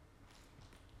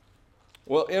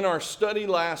Well, in our study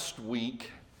last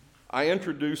week, I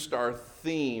introduced our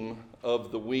theme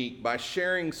of the week by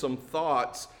sharing some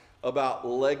thoughts about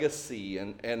legacy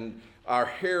and our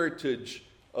heritage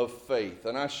of faith.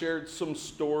 And I shared some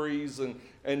stories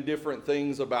and different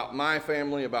things about my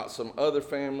family, about some other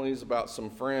families, about some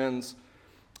friends.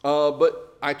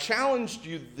 But I challenged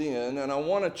you then, and I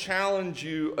want to challenge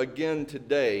you again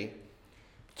today,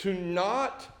 to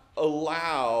not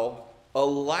allow a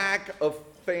lack of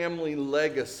family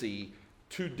legacy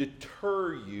to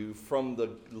deter you from the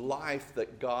life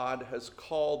that God has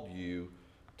called you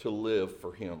to live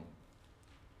for Him.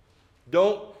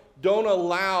 Don't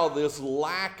allow this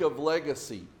lack of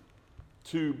legacy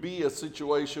to be a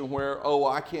situation where,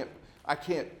 I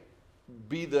can't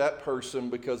be that person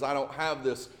because I don't have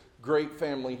this great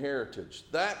family heritage.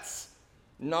 That's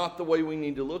not the way we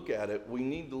need to look at it. We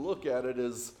need to look at it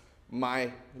as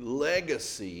my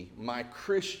legacy, my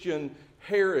Christian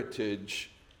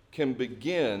heritage can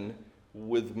begin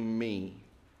with me.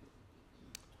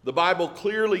 The Bible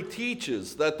clearly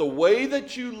teaches that the way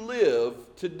that you live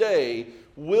today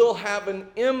will have an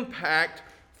impact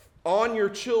on your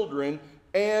children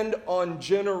and on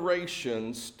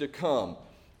generations to come.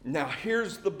 Now,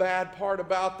 here's the bad part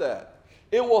about that.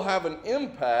 It will have an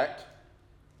impact,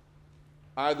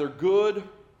 either good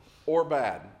or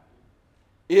bad.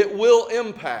 It will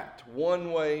impact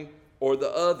one way or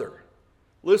the other.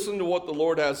 Listen to what the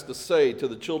Lord has to say to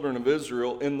the children of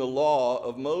Israel in the law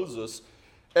of Moses.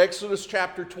 Exodus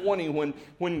chapter 20,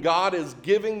 when God is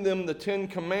giving them the 10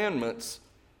 Commandments,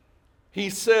 He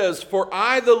says, "For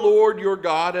I, the Lord your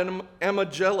God, am a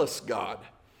jealous God,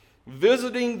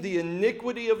 visiting the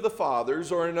iniquity of the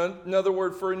fathers," or another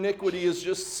word for iniquity is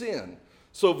just sin.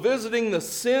 So visiting the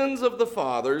sins of the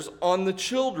fathers on the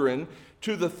children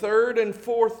to the third and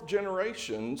fourth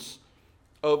generations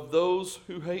of those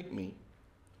who hate me,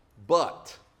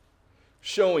 but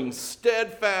showing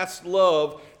steadfast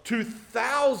love to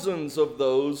thousands of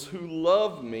those who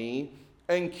love me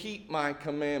and keep my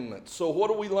commandments. So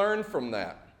what do we learn from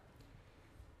that?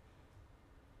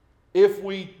 If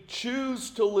we choose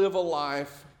to live a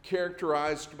life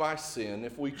characterized by sin,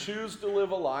 if we choose to live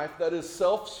a life that is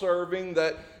self-serving,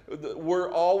 that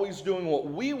we're always doing what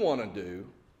we want to do,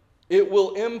 it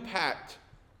will impact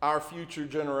our future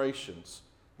generations.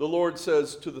 The Lord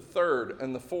says to the third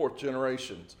and the fourth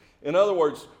generations. In other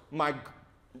words,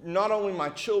 not only my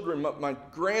children, but my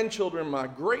grandchildren, my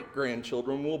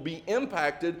great-grandchildren will be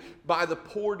impacted by the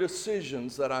poor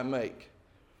decisions that I make.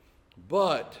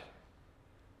 But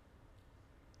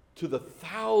to the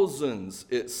thousands,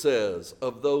 it says,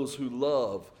 of those who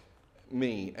love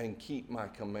me and keep my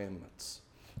commandments.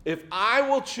 If I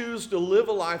will choose to live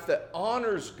a life that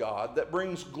honors God, that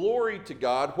brings glory to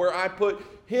God, where I put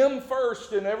Him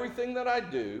first in everything that I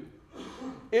do,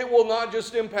 it will not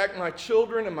just impact my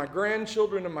children and my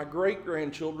grandchildren and my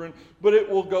great-grandchildren, but it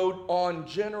will go on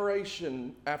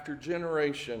generation after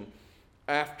generation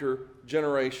after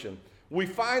generation. We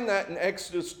find that in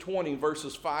Exodus 20,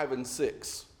 verses 5 and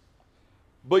 6.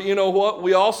 But you know what?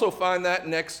 We also find that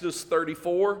in Exodus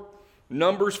 34,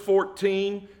 Numbers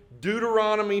 14,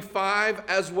 Deuteronomy 5,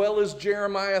 as well as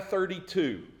Jeremiah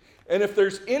 32. And if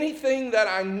there's anything that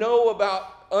I know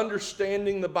about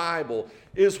understanding the Bible,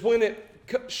 is when it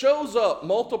shows up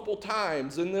multiple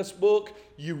times in this book,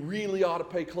 you really ought to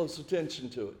pay close attention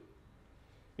to it.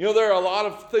 You know, there are a lot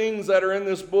of things that are in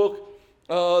this book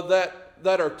that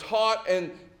are taught,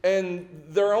 and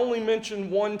they're only mentioned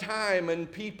one time,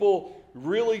 and people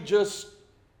really just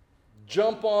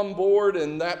jump on board,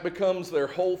 and that becomes their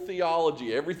whole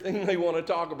theology. Everything they want to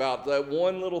talk about, that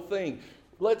one little thing.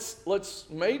 Let's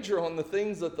major on the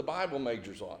things that the Bible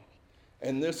majors on.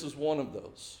 And this is one of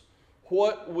those.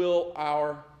 What will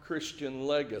our Christian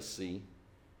legacy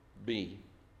be?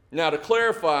 Now, to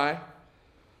clarify,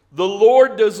 the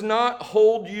Lord does not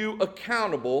hold you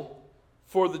accountable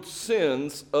for the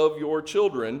sins of your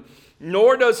children,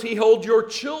 nor does He hold your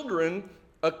children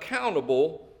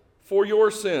accountable for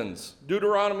your sins.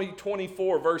 Deuteronomy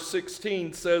 24, verse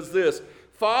 16 says this,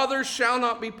 "Fathers shall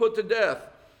not be put to death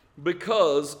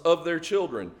because of their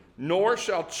children, nor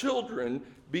shall children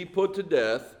be put to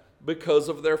death because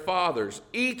of their fathers.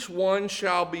 Each one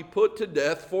shall be put to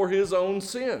death for his own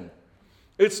sin."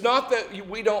 It's not that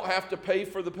we don't have to pay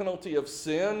for the penalty of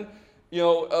sin,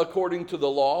 according to the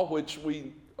law, which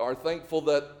we are thankful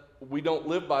that we don't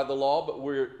live by the law, but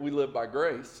we live by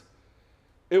grace.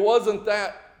 It wasn't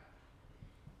that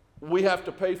we have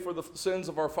to pay for the sins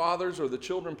of our fathers or the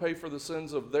children pay for the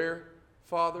sins of their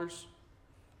fathers,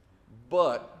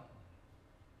 but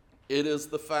it is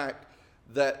the fact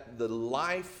that the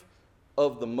life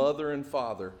of the mother and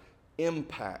father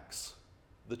impacts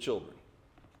the children.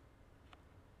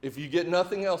 If you get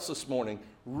nothing else this morning,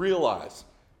 realize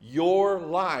your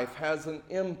life has an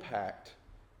impact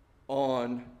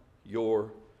on your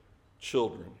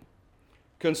children.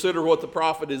 Consider what the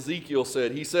prophet Ezekiel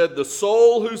said. He said, "The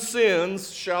soul who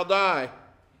sins shall die.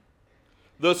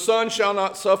 The son shall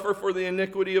not suffer for the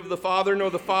iniquity of the father, nor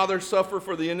the father suffer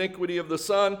for the iniquity of the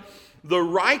son. The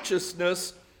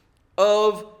righteousness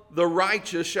of the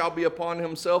righteous shall be upon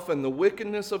himself, and the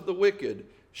wickedness of the wicked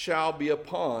shall be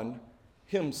upon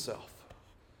himself."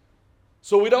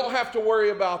 So we don't have to worry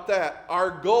about that.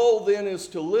 Our goal then is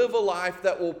to live a life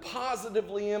that will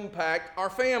positively impact our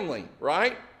family,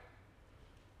 right?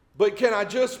 But can I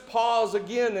just pause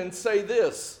again and say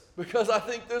this? Because I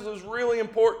think this is really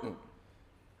important.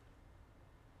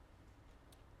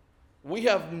 We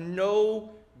have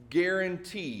no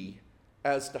guarantee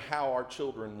as to how our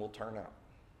children will turn out.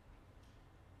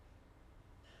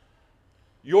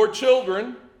 Your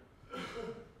children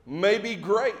may be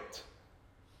great,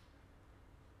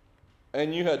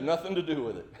 and you had nothing to do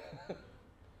with it.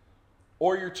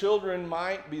 Or your children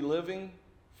might be living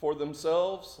for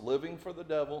themselves, living for the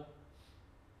devil,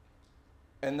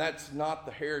 and that's not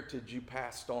the heritage you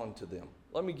passed on to them.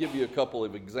 Let me give you a couple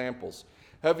of examples.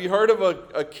 Have you heard of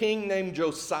a king named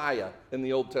Josiah in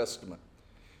the Old Testament?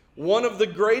 One of the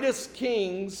greatest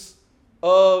kings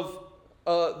of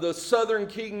the southern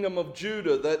kingdom of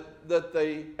Judah that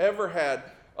they ever had.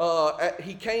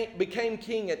 He became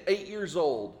king at 8 years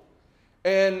old.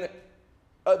 And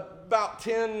about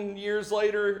 10 years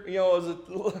later, as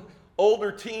an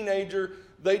older teenager,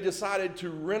 they decided to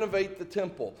renovate the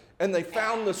temple. And they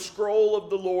found the scroll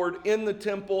of the Lord in the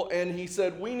temple. And he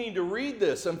said, "We need to read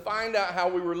this and find out how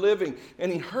we were living."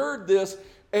 And he heard this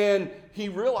and he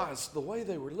realized the way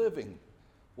they were living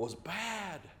was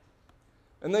bad.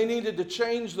 And they needed to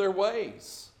change their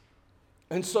ways.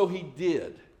 And so he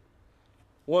did.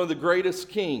 One of the greatest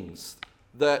kings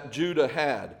that Judah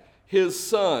had, his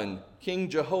son, King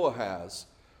Jehoahaz,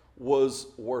 was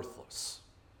worthless.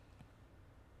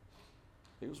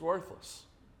 He was worthless.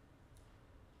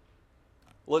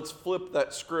 Let's flip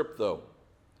that script, though.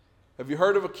 Have you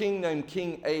heard of a king named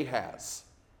King Ahaz?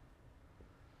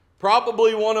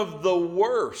 Probably one of the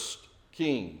worst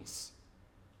kings.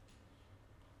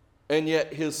 And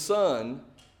yet his son,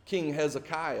 King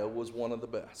Hezekiah, was one of the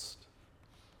best.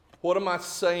 What am I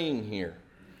saying here?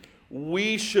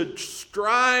 We should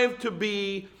strive to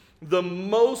be the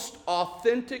most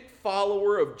authentic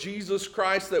follower of Jesus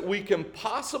Christ that we can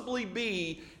possibly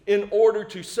be in order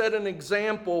to set an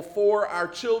example for our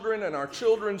children and our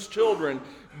children's children,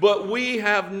 but we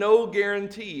have no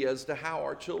guarantee as to how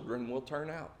our children will turn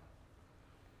out.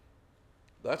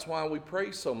 That's why we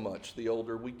pray so much the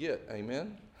older we get.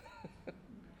 Amen?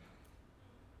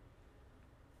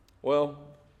 Well,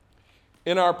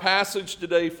 in our passage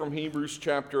today from Hebrews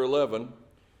chapter 11,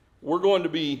 we're going to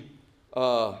be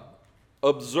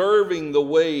observing the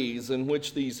ways in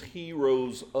which these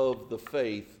heroes of the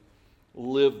faith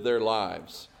lived their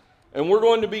lives. And we're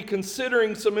going to be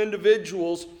considering some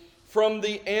individuals from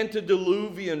the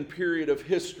antediluvian period of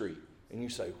history. And you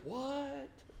say, what?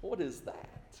 What is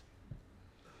that?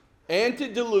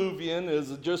 Antediluvian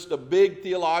is just a big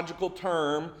theological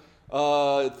term.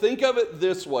 Think of it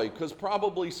this way, because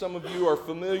probably some of you are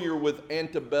familiar with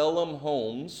antebellum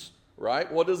homes,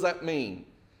 right? What does that mean?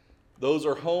 Those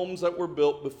are homes that were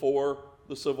built before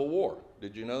the Civil War.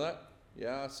 Did you know that?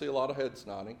 Yeah, I see a lot of heads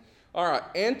nodding. All right,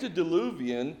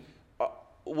 antediluvian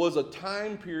was a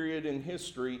time period in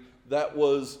history that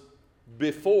was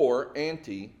before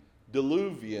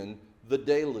antediluvian, the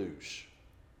deluge,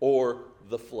 or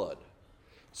the flood.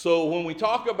 So when we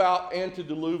talk about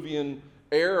antediluvian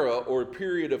era or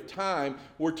period of time,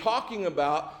 we're talking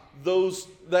about those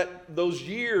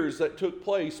years that took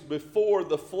place before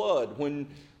the flood, when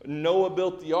Noah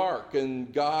built the ark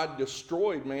and God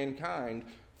destroyed mankind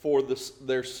for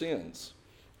their sins.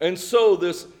 And so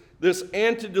this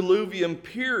antediluvian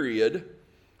period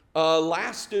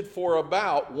lasted for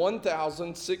about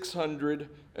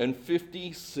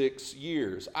 1,656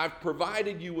 years. I've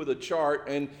provided you with a chart,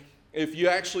 and if you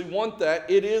actually want that,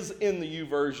 it is in the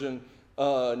YouVersion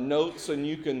notes, and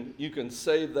you can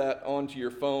save that onto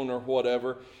your phone or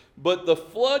whatever. But the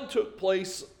flood took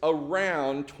place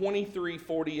around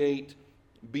 2348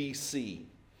 BC.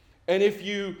 And if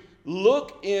you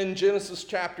look in Genesis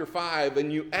chapter 5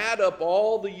 and you add up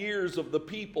all the years of the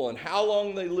people and how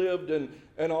long they lived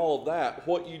and all of that,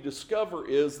 what you discover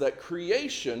is that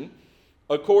creation,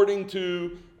 according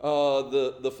to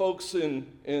the folks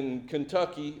in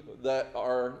Kentucky that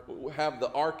have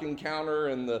the Ark Encounter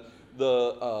and the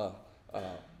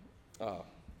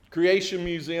Creation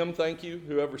Museum, thank you,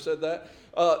 whoever said that.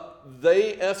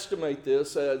 They estimate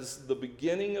this as the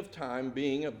beginning of time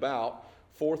being about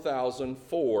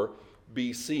 4004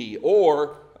 BC,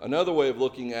 or another way of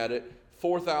looking at it,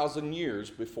 4,000 years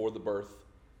before the birth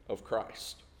of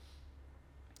Christ.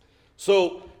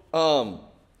 So,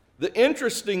 the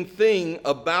interesting thing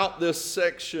about this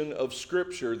section of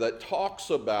Scripture that talks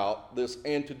about this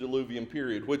antediluvian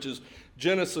period, which is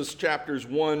Genesis chapters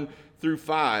 1 through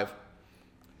 5,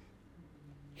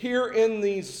 here in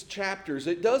these chapters,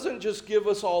 it doesn't just give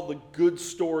us all the good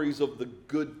stories of the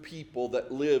good people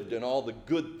that lived and all the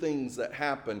good things that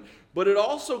happened, but it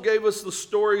also gave us the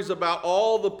stories about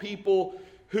all the people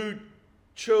who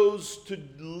chose to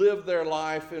live their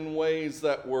life in ways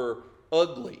that were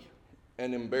ugly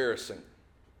and embarrassing.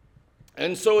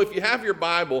 And so if you have your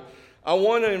Bible, I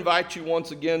want to invite you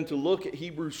once again to look at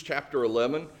Hebrews chapter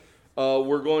 11.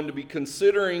 We're going to be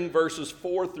considering verses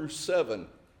 4 through 7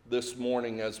 this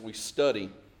morning as we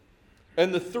study.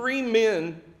 And the three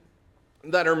men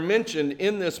that are mentioned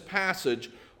in this passage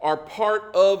are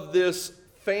part of this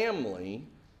family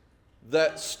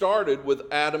that started with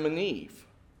Adam and Eve,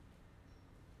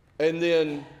 and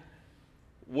then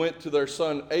went to their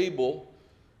son Abel,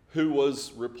 who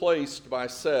was replaced by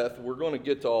Seth. We're going to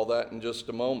get to all that in just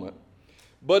a moment.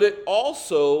 But it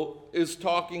also is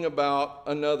talking about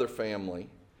another family.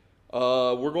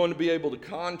 We're going to be able to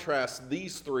contrast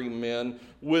these three men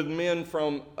with men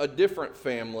from a different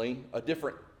family, a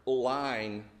different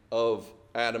line of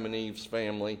Adam and Eve's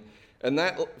family. And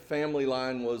that family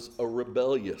line was a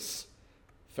rebellious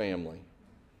family.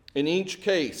 In each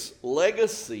case,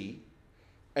 legacy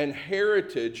and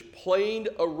heritage played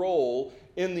a role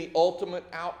in the ultimate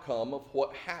outcome of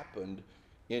what happened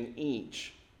in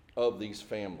each of these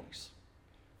families.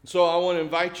 So I want to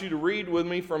invite you to read with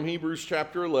me from Hebrews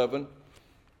chapter 11.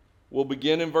 We'll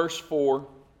begin in verse 4,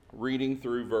 reading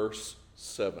through verse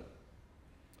 7.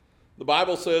 The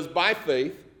Bible says, "By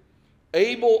faith,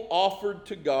 Abel offered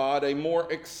to God a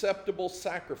more acceptable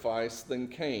sacrifice than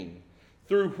Cain,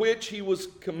 through which he was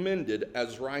commended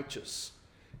as righteous,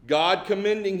 God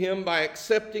commending him by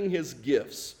accepting his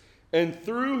gifts. And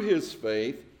through his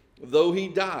faith, though he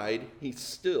died, he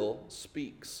still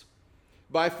speaks.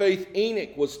 By faith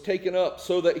Enoch was taken up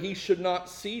so that he should not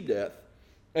see death,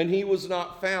 and he was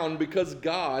not found because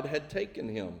God had taken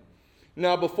him.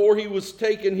 Now before he was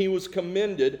taken, he was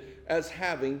commended as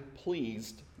having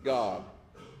pleased God.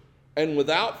 And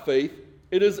without faith,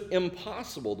 it is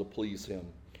impossible to please him.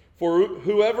 For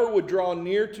whoever would draw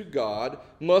near to God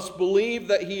must believe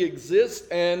that he exists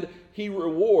and he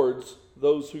rewards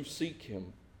those who seek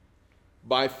him.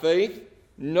 By faith,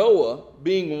 Noah,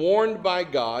 being warned by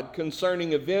God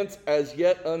concerning events as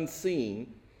yet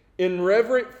unseen, in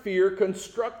reverent fear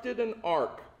constructed an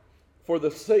ark for the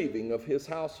saving of his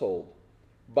household.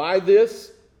 By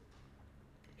this,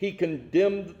 he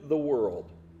condemned the world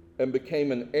and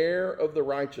became an heir of the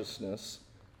righteousness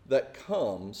that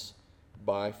comes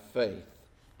by faith."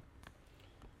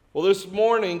 Well, this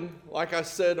morning, like I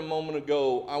said a moment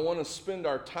ago, I want to spend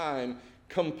our time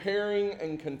comparing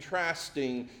and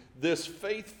contrasting this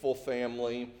faithful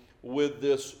family with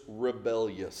this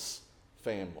rebellious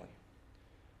family.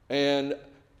 And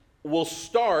we'll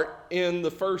start in the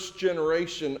first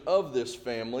generation of this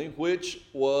family, which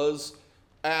was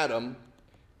Adam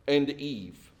and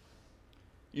Eve.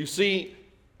 You see,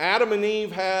 Adam and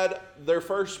Eve had their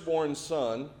firstborn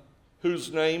son,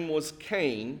 whose name was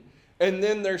Cain, and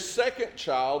then their second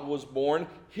child was born.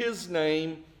 His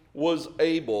name was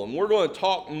Abel. And we're going to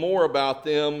talk more about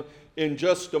them in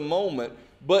just a moment.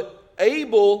 But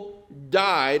Abel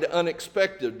died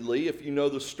unexpectedly. If you know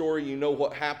the story, you know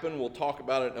what happened. We'll talk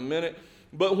about it in a minute.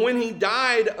 But when he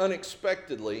died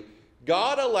unexpectedly,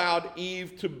 God allowed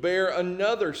Eve to bear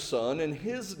another son, and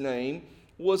his name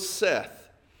was Seth.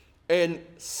 And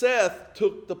Seth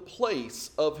took the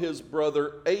place of his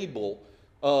brother Abel,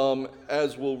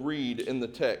 as we'll read in the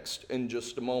text in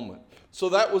just a moment. So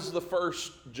that was the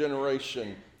first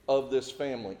generation of this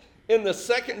family. In the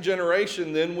second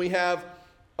generation, then, we have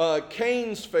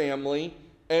Cain's family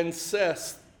and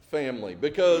Seth's family.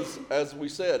 Because, as we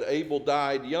said, Abel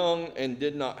died young and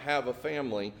did not have a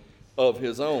family of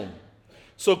his own.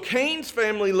 So Cain's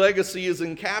family legacy is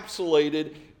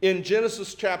encapsulated in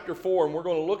Genesis chapter 4, and we're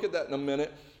going to look at that in a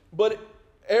minute. But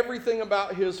everything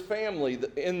about his family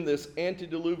in this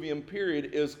antediluvian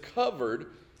period is covered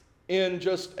in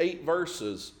just 8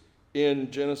 verses in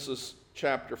Genesis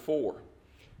chapter 4.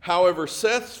 However,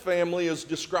 Seth's family is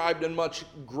described in much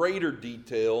greater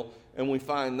detail, and we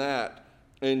find that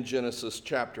in Genesis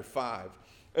chapter 5.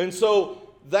 And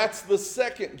so that's the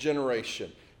second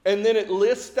generation. And then it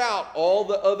lists out all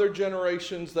the other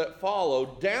generations that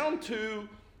followed down to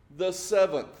the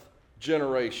 7th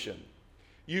generation.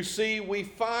 You see, we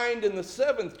find in the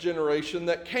 7th generation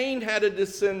that Cain had a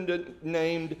descendant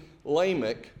named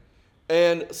Lamech,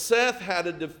 and Seth had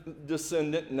a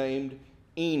descendant named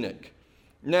Enoch.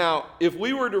 Now, if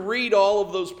we were to read all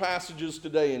of those passages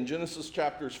today in Genesis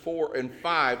chapters 4 and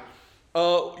 5,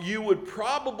 you would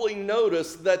probably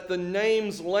notice that the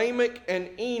names Lamech and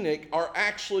Enoch are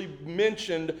actually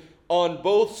mentioned on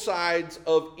both sides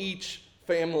of each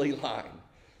family line.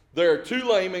 There are 2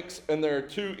 Lamechs and there are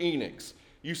 2 Enochs.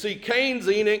 You see, Cain's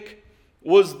Enoch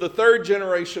was the 3rd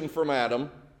generation from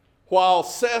Adam, while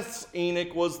Seth's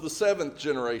Enoch was the 7th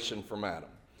generation from Adam.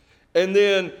 And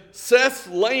then Seth's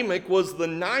Lamech was the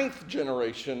 9th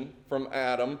generation from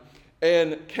Adam,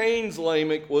 and Cain's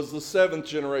Lamech was the 7th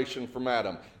generation from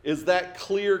Adam. Is that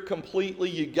clear completely?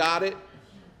 You got it?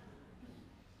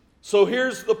 So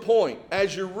here's the point.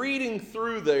 As you're reading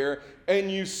through there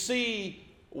and you see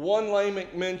one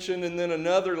Lamech mentioned and then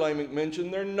another Lamech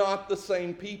mentioned, they're not the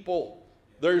same people.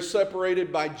 They're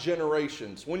separated by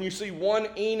generations. When you see one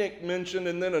Enoch mentioned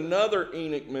and then another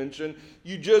Enoch mentioned,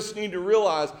 you just need to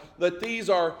realize that these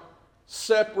are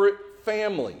separate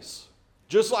families.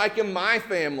 Just like in my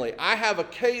family, I have a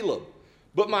Caleb,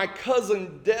 but my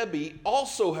cousin Debbie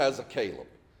also has a Caleb.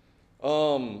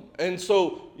 And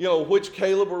so, which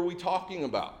Caleb are we talking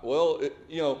about? Well,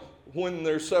 when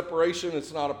there's separation,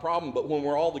 it's not a problem. But when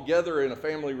we're all together in a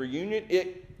family reunion,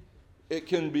 it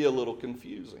can be a little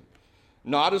confusing.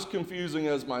 Not as confusing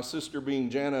as my sister being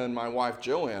Jana and my wife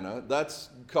Joanna. That's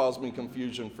caused me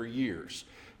confusion for years.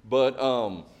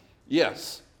 But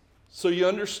yes, so you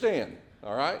understand,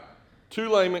 all right? 2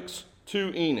 Lamechs,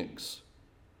 2 Enochs.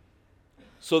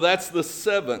 So that's the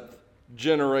 7th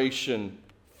generation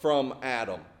from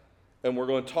Adam. And we're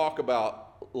going to talk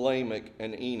about Lamech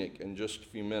and Enoch in just a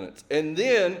few minutes. And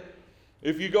then,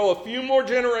 if you go a few more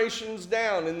generations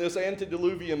down in this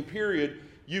antediluvian period,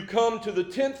 you come to the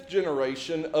 10th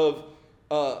generation of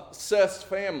Seth's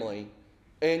family,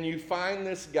 and you find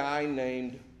this guy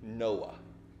named Noah,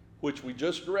 which we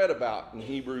just read about in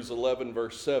Hebrews 11,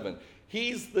 verse 7.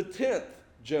 He's the 10th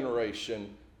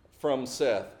generation from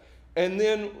Seth. And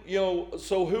then,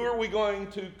 so who are we going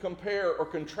to compare or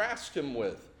contrast him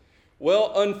with?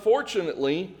 Well,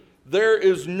 unfortunately, there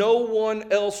is no one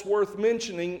else worth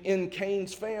mentioning in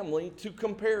Cain's family to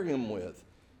compare him with.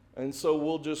 And so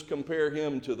we'll just compare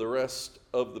him to the rest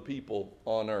of the people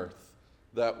on earth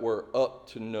that were up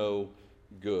to no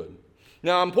good.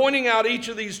 Now, I'm pointing out each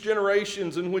of these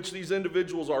generations in which these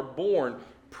individuals are born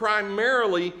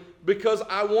primarily because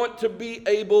I want to be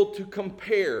able to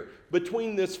compare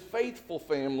between this faithful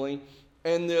family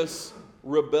and this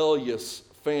rebellious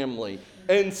family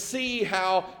and see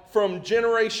how from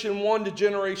generation 1 to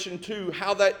generation 2,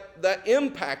 how that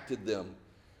impacted them.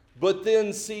 But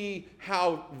then see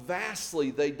how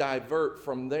vastly they divert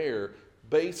from there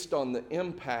based on the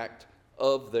impact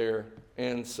of their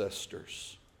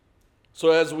ancestors.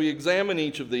 So as we examine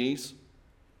each of these,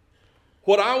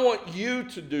 what I want you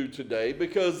to do today,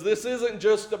 because this isn't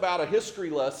just about a history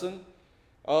lesson,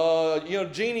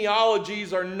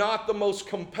 genealogies are not the most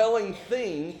compelling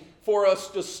thing for us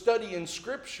to study in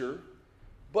Scripture,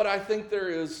 but I think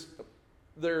there's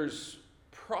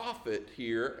profit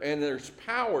here and there's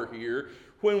power here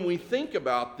when we think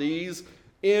about these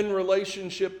in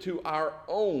relationship to our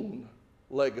own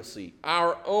legacy,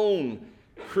 our own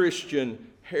Christian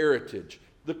heritage.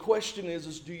 The question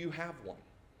is do you have one?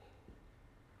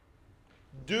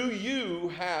 Do you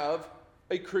have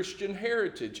a Christian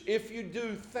heritage? If you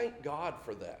do, thank God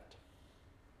for that.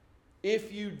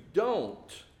 If you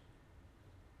don't,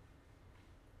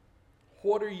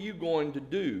 what are you going to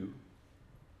do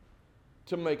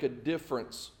to make a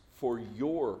difference for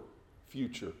your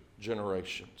future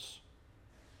generations?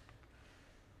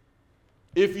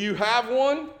 If you have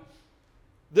one,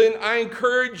 then I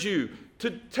encourage you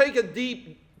to take a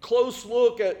deep, close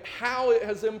look at how it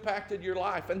has impacted your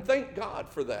life, and thank God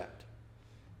for that.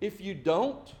 If you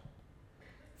don't,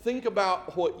 think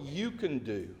about what you can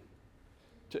do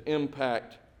to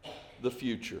impact the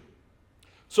future.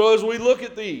 So as we look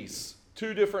at these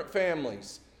 2 different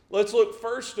families, let's look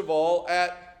first of all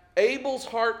at Abel's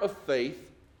heart of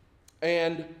faith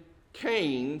and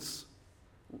Cain's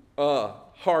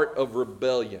heart of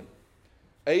rebellion.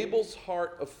 Abel's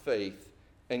heart of faith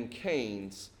and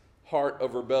Cain's heart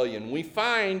of rebellion. We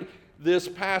find this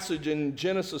passage in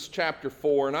Genesis chapter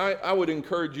 4, and I would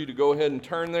encourage you to go ahead and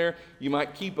turn there. You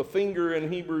might keep a finger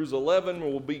in Hebrews 11.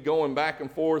 We'll be going back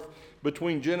and forth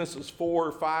between Genesis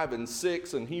 4, 5, and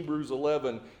 6 and Hebrews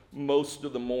 11 most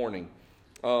of the morning.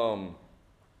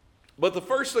 But the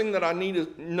first thing that I need to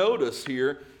notice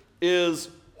here is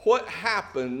what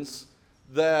happens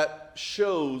that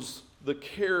shows the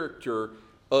character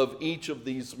of each of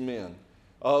these men.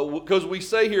 Because we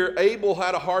say here, Abel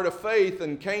had a heart of faith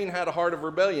and Cain had a heart of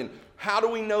rebellion. How do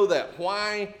we know that?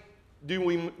 Why do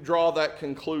we draw that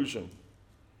conclusion?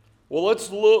 Well,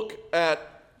 let's look at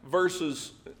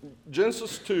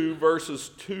Genesis 2,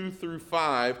 verses 2 through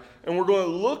 5, and we're going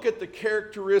to look at the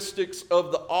characteristics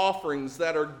of the offerings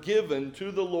that are given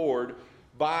to the Lord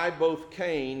by both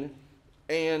Cain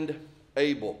and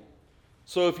Abel.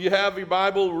 So if you have your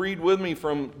Bible, read with me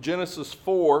from Genesis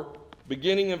 4,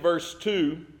 beginning in verse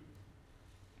 2.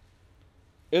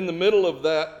 In the middle of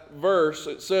that verse,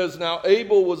 it says, "Now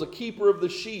Abel was a keeper of the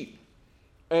sheep,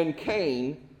 and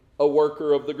Cain a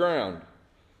worker of the ground."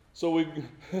 So we,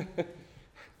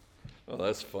 oh,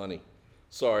 that's funny.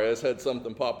 Sorry, I just had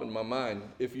something pop in my mind.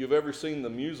 If you've ever seen the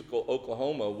musical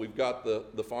Oklahoma, we've got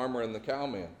the farmer and the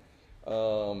cowman.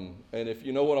 And if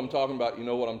you know what I'm talking about, you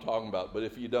know what I'm talking about. But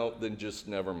if you don't, then just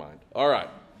never mind. All right.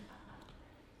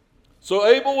 So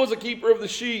Abel was a keeper of the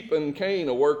sheep, and Cain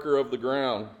a worker of the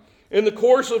ground. In the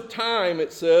course of time,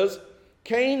 it says,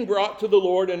 Cain brought to the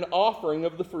Lord an offering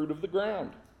of the fruit of the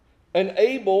ground. And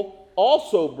Abel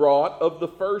also brought of the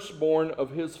firstborn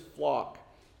of his flock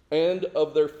and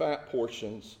of their fat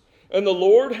portions. And the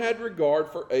Lord had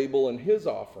regard for Abel and his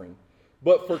offering,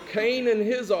 but for Cain and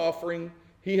his offering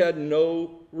he had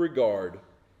no regard.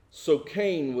 So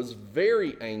Cain was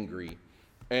very angry,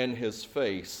 and his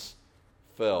face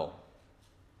fell.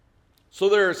 So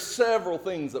there are several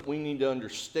things that we need to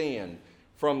understand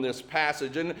from this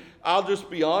passage. And I'll just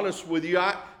be honest with you,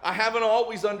 I haven't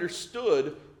always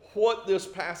understood what this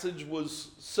passage was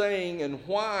saying and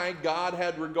why God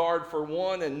had regard for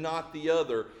one and not the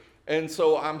other. And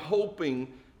so I'm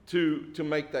hoping to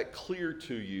make that clear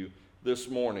to you this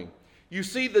morning. You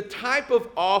see, the type of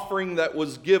offering that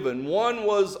was given, one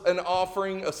was an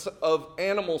offering of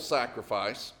animal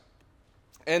sacrifice,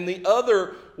 and the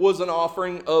other was an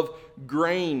offering of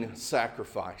grain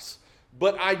sacrifice.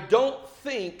 But I don't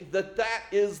think that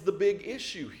is the big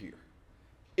issue here.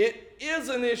 It is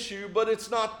an issue, but it's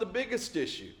not the biggest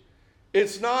issue.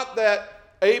 It's not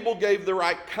that Abel gave the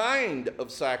right kind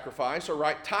of sacrifice or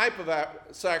right type of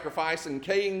sacrifice and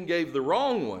Cain gave the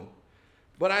wrong one.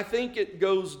 But I think it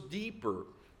goes deeper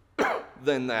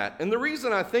than that. And the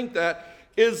reason I think that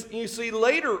is, you see,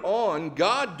 later on,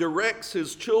 God directs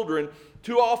his children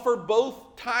to offer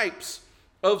both types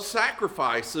of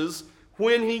sacrifices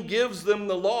when he gives them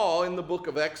the law in the book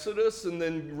of Exodus and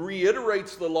then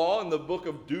reiterates the law in the book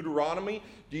of Deuteronomy.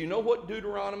 Do you know what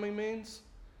Deuteronomy means?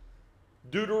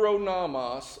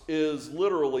 Deuteronomos is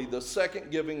literally the second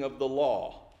giving of the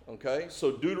law. Okay?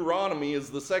 So Deuteronomy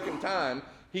is the second time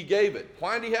he gave it.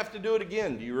 Why did he have to do it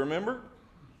again? Do you remember?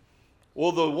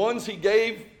 Well, the ones he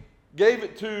gave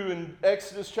it to in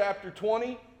Exodus chapter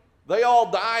 20, they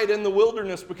all died in the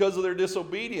wilderness because of their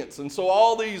disobedience. And so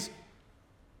all these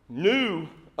new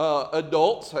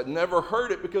adults had never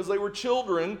heard it because they were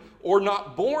children or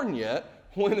not born yet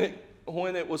when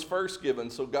it was first given.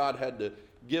 So God had to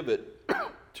give it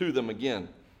to them again.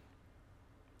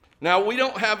 Now, we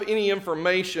don't have any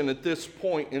information at this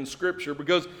point in Scripture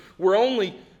because we're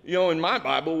only, in my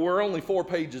Bible, we're only 4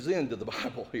 pages into the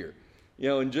Bible here.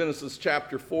 In Genesis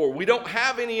chapter 4. We don't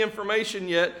have any information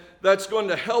yet that's going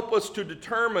to help us to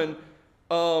determine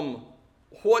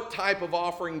what type of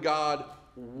offering God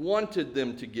wanted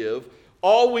them to give.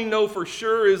 All we know for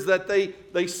sure is that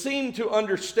they seem to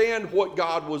understand what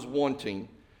God was wanting.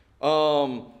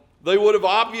 They would have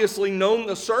obviously known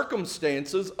the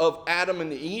circumstances of Adam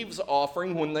and Eve's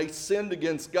offering when they sinned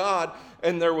against God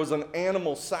and there was an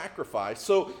animal sacrifice.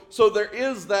 So there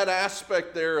is that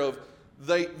aspect there of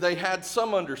they had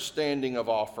some understanding of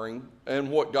offering and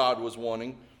what God was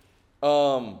wanting.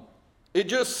 It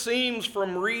just seems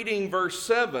from reading verse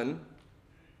 7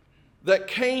 that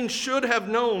Cain should have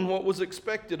known what was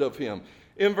expected of him.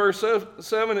 In verse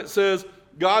 7 it says,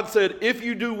 God said, "If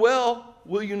you do well,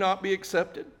 will you not be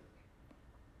accepted?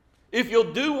 If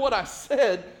you'll do what I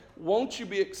said, won't you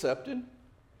be accepted?"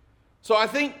 So I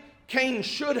think Cain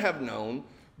should have known,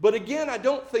 but again, I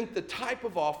don't think the type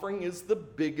of offering is the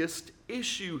biggest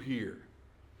issue here.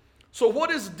 So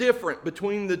what is different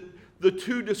between the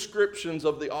two descriptions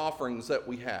of the offerings that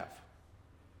we have?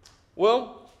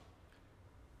 Well,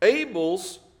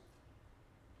 notice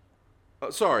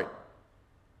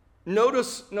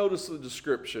the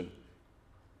description.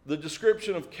 The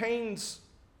description of Cain's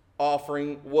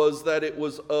offering was that it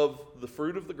was of the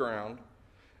fruit of the ground,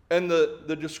 and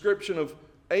the description of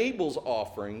Abel's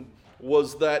offering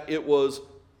was that it was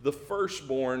the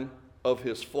firstborn of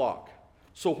his flock.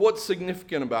 So what's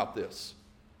significant about this?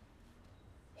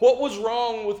 What was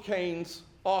wrong with Cain's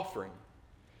offering?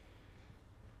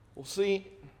 Well, see,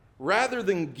 rather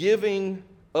than giving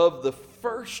of the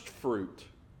first fruit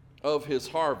of his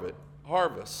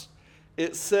harvest,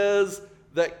 it says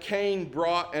that Cain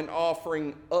brought an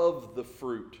offering of the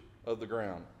fruit of the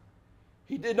ground.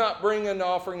 He did not bring an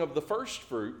offering of the first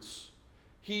fruits.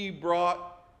 He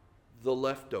brought the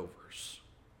leftovers.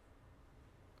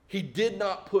 He did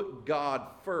not put God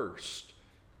first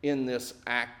in this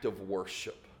act of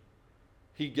worship.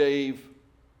 He gave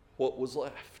what was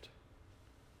left.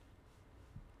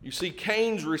 You see,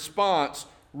 Cain's response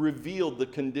revealed the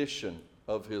condition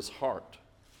of his heart.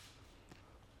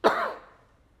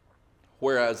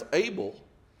 Whereas Abel,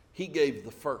 he gave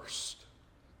the first.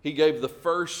 He gave the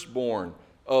firstborn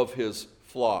of his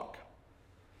flock.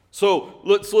 So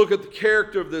let's look at the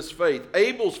character of this faith.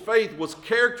 Abel's faith was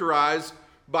characterized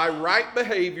by right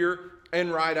behavior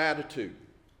and right attitude.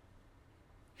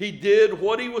 He did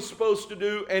what he was supposed to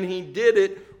do, and he did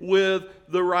it with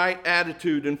the right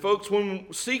attitude. And folks,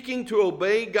 when seeking to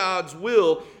obey God's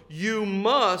will, you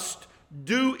must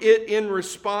do it in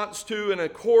response to and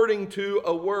according to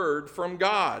a word from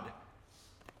God.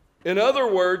 In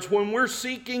other words, when we're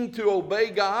seeking to obey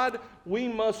God, we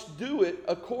must do it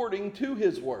according to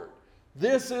His word.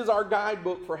 This is our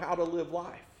guidebook for how to live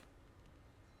life.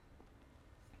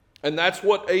 And that's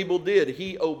what Abel did.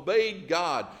 He obeyed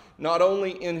God, not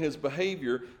only in his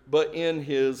behavior, but in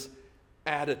his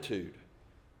attitude.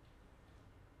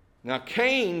 Now,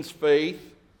 Cain's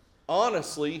faith,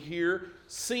 honestly, here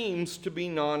seems to be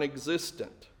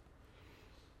non-existent.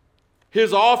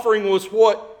 His offering was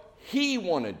what he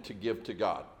wanted to give to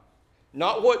God.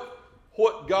 Not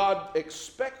what God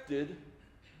expected,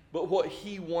 but what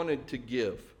he wanted to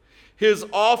give. His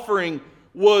offering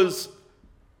was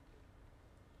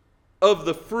of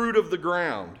the fruit of the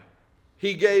ground.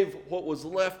 He gave what was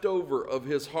left over of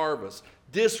his harvest,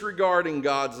 disregarding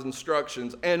God's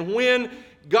instructions. And when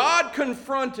God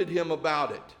confronted him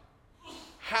about it,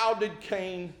 how did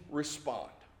Cain respond?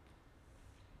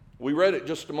 We read it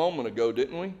just a moment ago,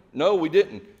 didn't we? No, we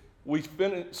didn't. We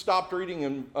stopped reading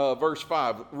in verse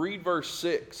 5. Read verse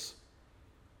 6. It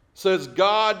says,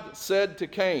 God said to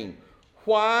Cain,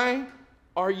 "Why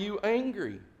are you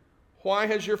angry? Why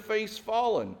has your face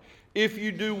fallen? If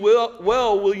you do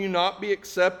well, will you not be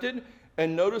accepted?"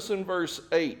 And notice in verse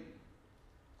 8.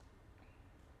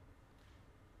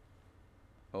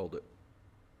 Hold it.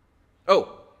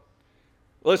 Oh,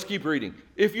 let's keep reading.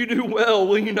 If you do well,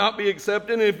 will you not be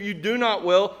accepted? And if you do not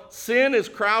well, sin is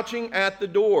crouching at the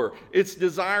door. Its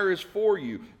desire is for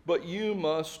you, but you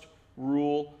must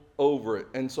rule over it.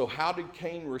 And so how did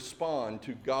Cain respond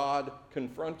to God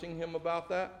confronting him about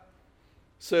that?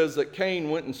 It says that Cain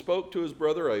went and spoke to his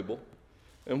brother Abel,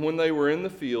 and when they were in the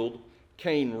field,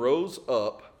 Cain rose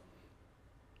up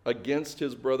against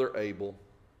his brother Abel,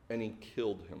 and he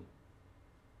killed him.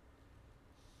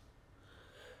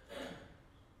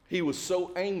 He was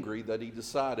so angry that he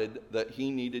decided that he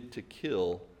needed to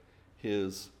kill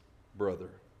his brother.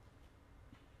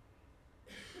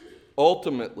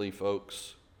 Ultimately,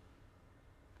 folks,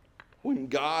 when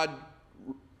God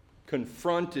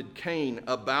confronted Cain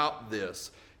about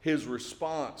this, his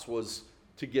response was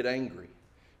to get angry.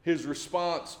 His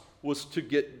response was to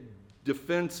get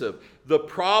defensive. The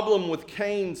problem with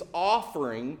Cain's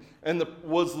offering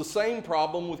was the same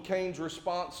problem with Cain's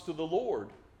response to the Lord,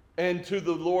 and to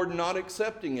the Lord not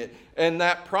accepting it. And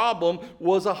that problem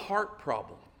was a heart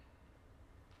problem.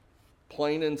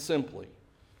 Plain and simply.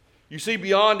 You see,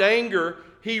 beyond anger,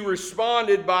 he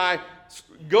responded by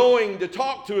going to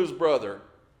talk to his brother.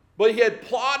 But he had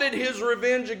plotted his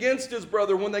revenge against his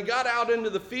brother. When they got out into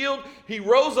the field, he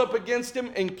rose up against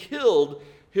him and killed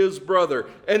his brother.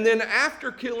 And then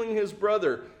after killing his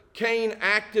brother, Cain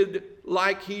acted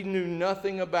like he knew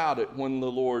nothing about it when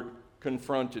the Lord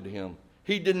confronted him.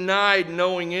 He denied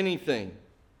knowing anything.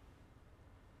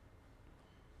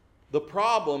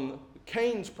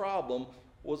 Cain's problem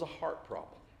was a heart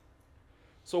problem.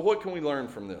 So what can we learn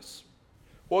from this?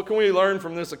 What can we learn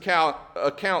from this account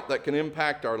that can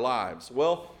impact our lives?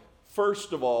 Well,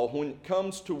 first of all, when it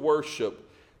comes to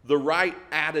worship, the right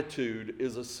attitude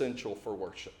is essential for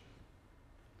worship.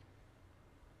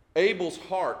 Abel's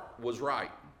heart was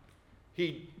right.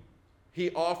 He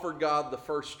offered God the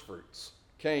first fruits.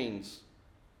 Cain's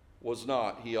was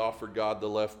not. He offered God the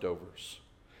leftovers.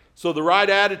 So the right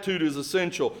attitude is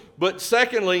essential. But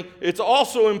secondly, it's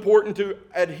also important to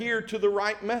adhere to the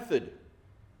right method.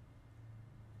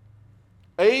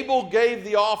 Abel gave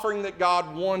the offering that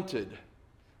God wanted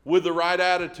with the right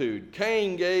attitude.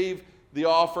 Cain gave the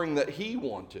offering that he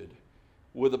wanted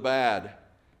with a bad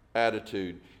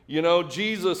attitude. You know,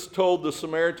 Jesus told the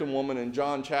Samaritan woman in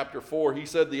John chapter 4, he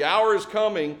said, "The hour is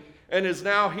coming and is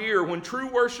now here when true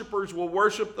worshipers will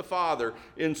worship the Father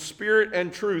in spirit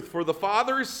and truth. For the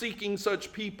Father is seeking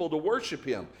such people to worship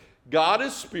him. God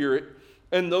is spirit,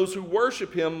 and those who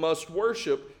worship him must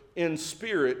worship in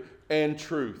spirit and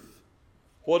truth."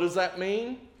 What does that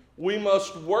mean? We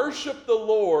must worship the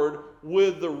Lord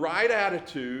with the right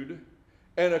attitude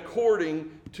and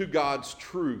according to God's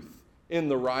truth in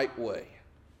the right way.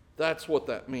 That's what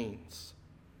that means.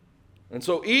 And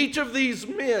so each of these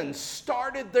men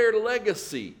started their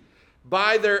legacy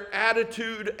by their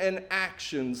attitude and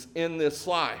actions in this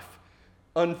life.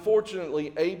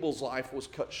 Unfortunately, Abel's life was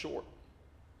cut short.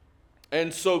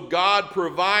 And so God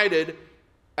provided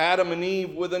Adam and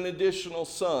Eve with an additional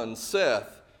son,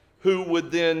 Seth, who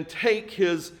would then take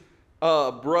his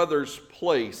brother's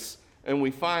place. And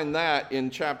we find that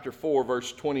in chapter 4,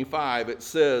 verse 25. It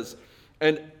says,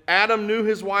 "And Adam knew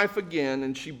his wife again,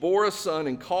 and she bore a son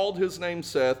and called his name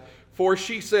Seth. For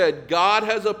she said, 'God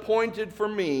has appointed for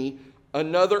me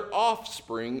another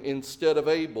offspring instead of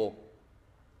Abel,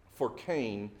 for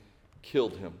Cain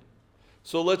killed him.'"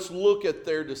 So let's look at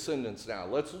their descendants now.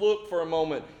 Let's look for a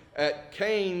moment at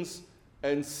Cain's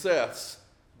and Seth's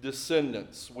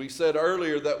descendants. We said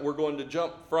earlier that we're going to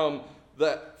jump from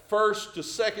that first to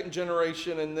second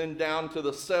generation and then down to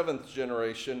the seventh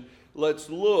generation. Let's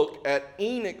look at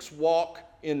Enoch's walk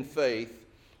in faith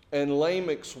and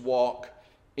Lamech's walk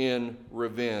in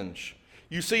revenge.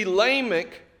 You see,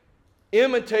 Lamech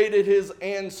imitated his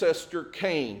ancestor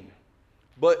Cain,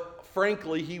 but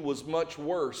frankly, he was much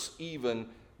worse even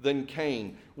than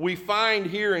Cain. We find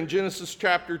here in Genesis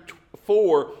chapter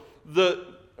 4,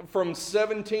 from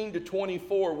 17 to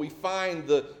 24, we find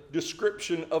the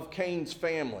description of Cain's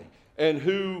family and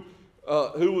who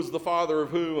was the father of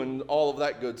who and all of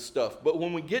that good stuff. But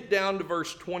when we get down to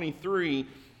verse 23,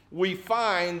 we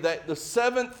find that the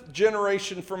seventh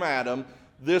generation from Adam,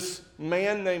 this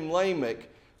man named Lamech,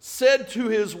 said to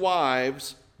his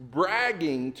wives,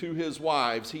 bragging to his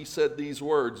wives, he said these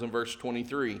words in verse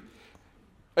 23.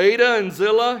 "Ada and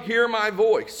Zillah, hear my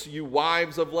voice, you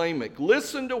wives of Lamech.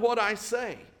 Listen to what I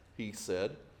say," he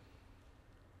said.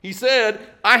 He said,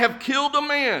 "I have killed a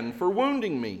man for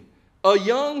wounding me, a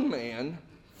young man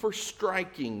for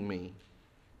striking me.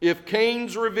 If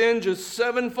Cain's revenge is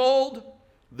sevenfold,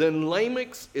 then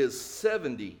Lamech's is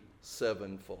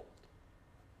 77-fold.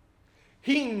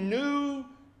 He knew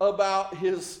about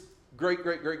his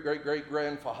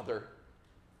great-great-great-great-great-grandfather,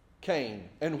 Cain,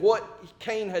 and what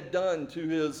Cain had done to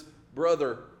his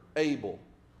brother Abel.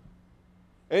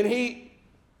 And he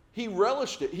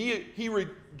relished it. He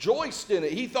rejoiced in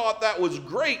it. He thought that was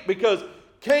great because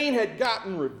Cain had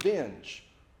gotten revenge.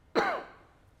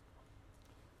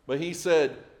 But he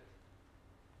said,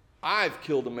 "I've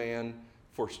killed a man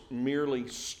for merely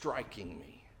striking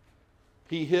me.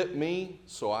 He hit me,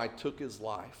 so I took his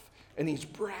life." And he's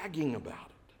bragging about it.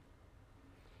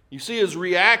 You see, his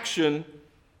reaction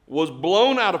was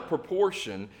blown out of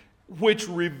proportion, which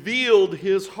revealed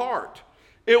his heart.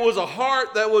 It was a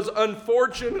heart that was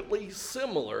unfortunately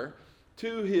similar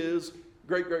to his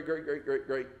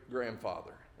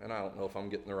great-great-great-great-great-great-grandfather. And I don't know if I'm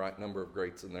getting the right number of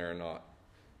greats in there or not.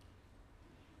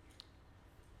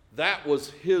 That was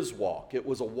his walk. It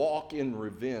was a walk in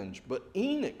revenge. But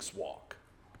Enoch's walk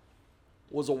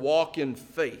was a walk in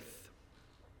faith.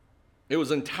 It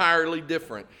was entirely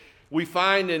different. We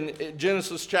find in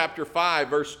Genesis chapter 5,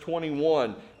 verse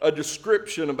 21, a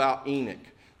description about Enoch.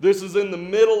 This is in the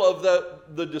middle of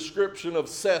the description of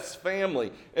Seth's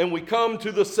family. And we come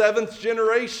to the seventh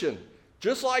generation,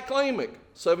 just like Lamech,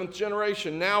 seventh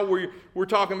generation. Now we're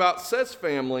talking about Seth's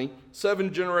family,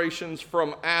 7 generations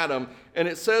from Adam. And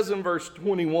it says in verse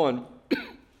 21,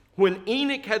 "When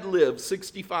Enoch had lived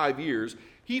 65 years,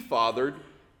 he fathered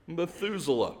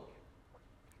Methuselah.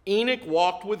 Enoch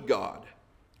walked with God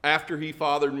after he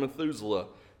fathered Methuselah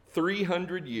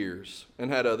 300 years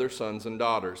and had other sons and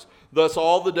daughters. Thus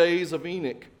all the days of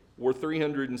Enoch were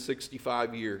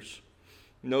 365 years.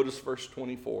 Notice verse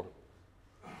 24.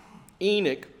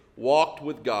 Enoch walked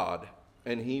with God,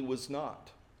 and he was not,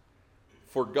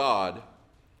 for God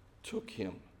took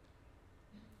him.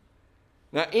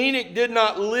 Now Enoch did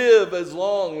not live as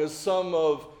long as some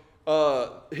of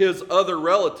his other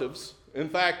relatives. In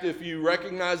fact, if you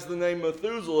recognize the name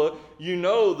Methuselah, you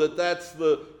know that that's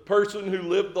the person who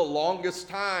lived the longest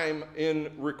time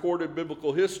in recorded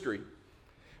biblical history.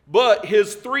 But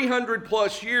his 300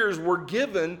 plus years were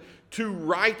given to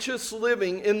righteous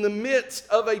living in the midst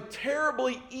of a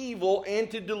terribly evil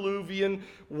antediluvian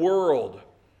world.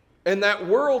 And that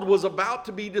world was about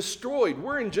to be destroyed.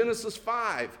 We're in Genesis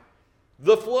 5.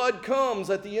 The flood comes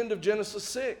at the end of Genesis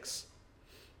 6.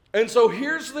 And so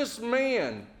here's this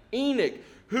man, Enoch,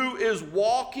 who is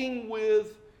walking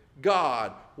with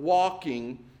God,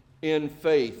 walking in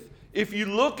faith. If you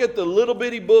look at the little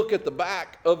bitty book at the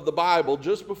back of the Bible,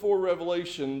 just before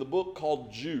Revelation, the book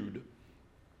called Jude,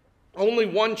 only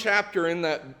one chapter in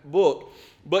that book,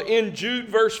 but in Jude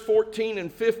verse 14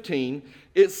 and 15,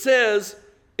 it says,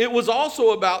 "It was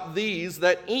also about these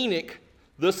that Enoch,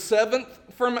 the seventh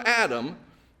from Adam,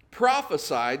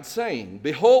 prophesied, saying,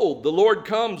 Behold, the Lord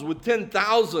comes with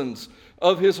 10,000s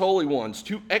of his holy ones,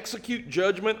 to execute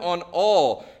judgment on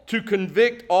all, to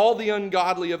convict all the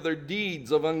ungodly of their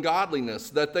deeds of ungodliness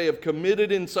that they have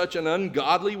committed in such an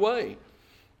ungodly way,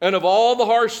 and of all the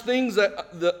harsh things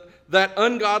that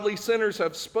ungodly sinners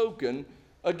have spoken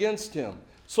against him."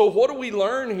 So what do we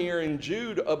learn here in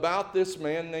Jude about this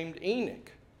man named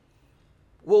Enoch?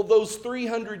 Well, those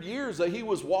 300 years that he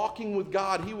was walking with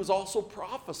God, he was also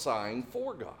prophesying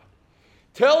for God,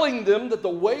 telling them that the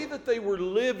way that they were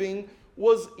living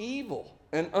was evil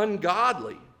and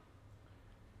ungodly.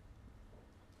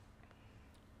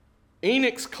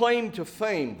 Enoch's claim to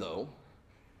fame, though,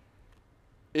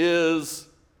 is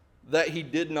that he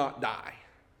did not die.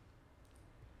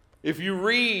 If you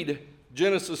read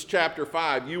Genesis chapter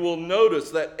 5, you will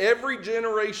notice that every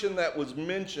generation that was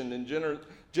mentioned in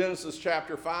Genesis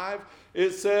chapter 5,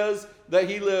 it says that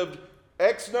he lived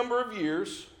X number of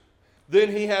years,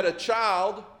 then he had a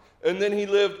child, and then he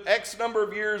lived X number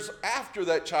of years after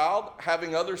that child,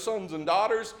 having other sons and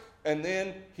daughters, and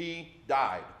then he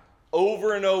died.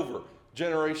 Over and over.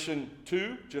 Generation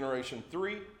 2, Generation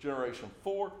 3, Generation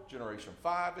 4, Generation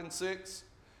 5 and 6.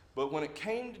 But when it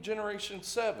came to Generation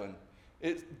 7,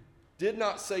 it did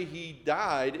not say he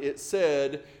died. It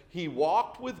said he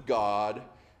walked with God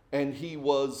and he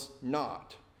was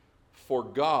not, for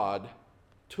God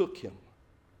took him.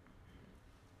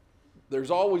 There's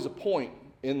always a point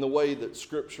in the way that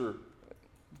Scripture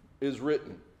is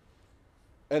written.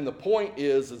 And the point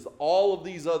is all of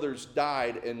these others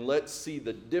died, and let's see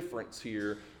the difference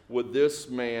here with this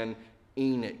man,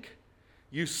 Enoch.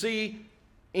 You see,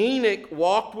 Enoch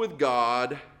walked with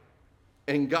God,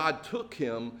 and God took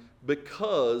him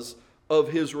because of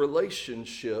his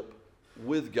relationship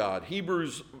with God.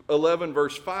 Hebrews 11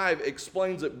 verse 5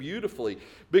 explains it beautifully,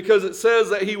 because it says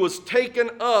that he was taken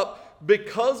up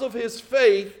because of his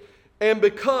faith and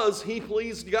because he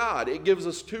pleased God. It gives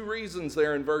us two reasons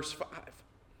there in verse 5.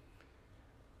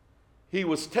 He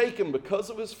was taken because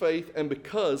of his faith and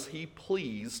because he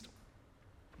pleased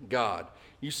God.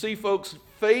 You see, folks,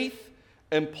 faith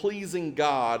and pleasing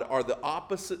God are the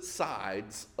opposite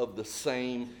sides of the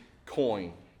same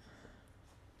coin.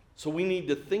 So we need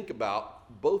to think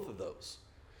about both of those.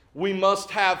 We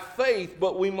must have faith,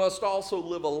 but we must also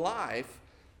live a life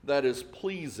that is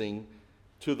pleasing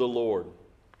to the Lord.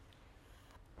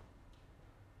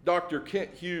 Dr.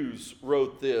 Kent Hughes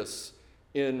wrote this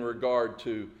in regard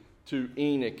to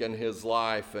Enoch and his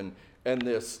life and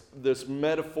this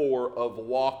metaphor of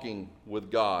walking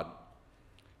with God.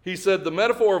 He said, the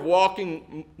metaphor of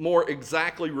walking more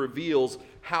exactly reveals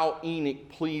how Enoch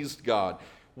pleased God.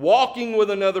 Walking with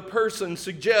another person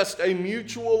suggests a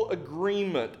mutual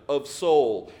agreement of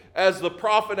soul, as the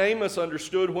prophet Amos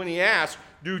understood when he asked,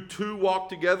 "Do two walk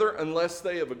together unless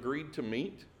they have agreed to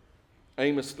meet?"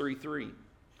 Amos 3:3.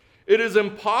 It is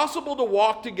impossible to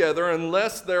walk together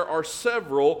unless there are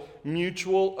several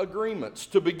mutual agreements.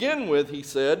 To begin with, he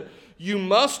said, you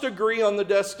must agree on the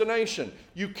destination.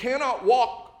 You cannot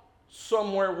walk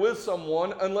somewhere with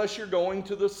someone unless you're going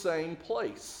to the same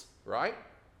place, right?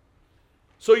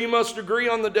 So you must agree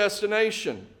on the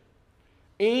destination.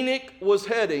 Enoch was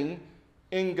heading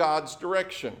in God's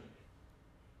direction.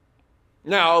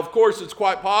 Now, of course, it's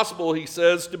quite possible, he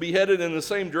says, to be headed in the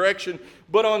same direction,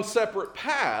 but on separate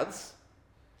paths.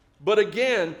 But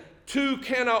again, two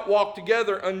cannot walk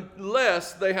together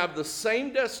unless they have the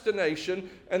same destination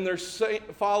and they're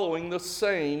following the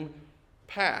same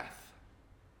path.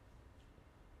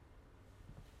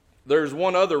 There's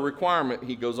one other requirement,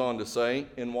 he goes on to say,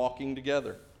 in walking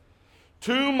together.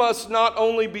 Two must not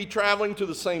only be traveling to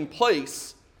the same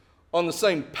place on the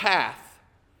same path,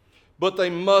 but they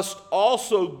must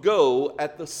also go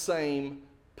at the same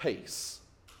pace.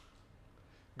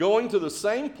 Going to the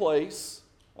same place,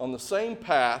 on the same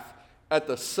path, at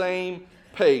the same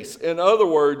pace. In other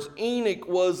words, Enoch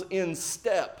was in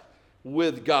step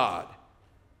with God.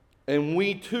 And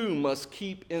we too must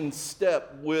keep in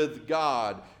step with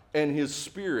God and His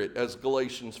Spirit, as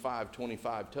Galatians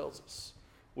 5:25 tells us.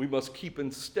 We must keep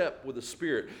in step with the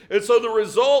Spirit. And so the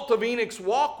result of Enoch's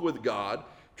walk with God,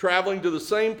 traveling to the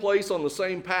same place on the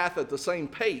same path at the same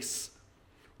pace,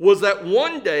 was that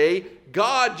one day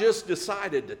God just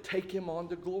decided to take him on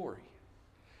to glory.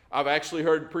 I've actually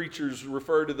heard preachers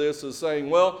refer to this as saying,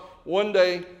 well, one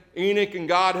day Enoch and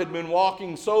God had been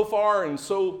walking so far and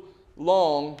so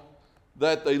long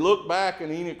that they looked back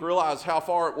and Enoch realized how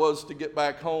far it was to get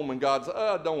back home, and God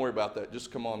said, don't worry about that,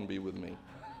 just come on and be with me.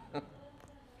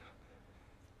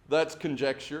 That's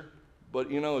conjecture, but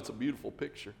it's a beautiful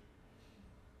picture.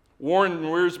 Warren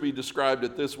Wiersbe described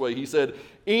it this way. He said,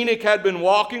 Enoch had been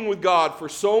walking with God for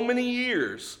so many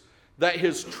years that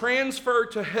his transfer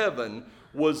to heaven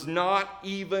was not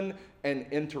even an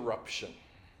interruption.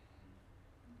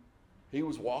 He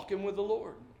was walking with the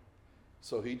Lord,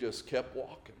 so he just kept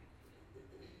walking.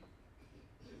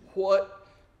 What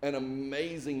an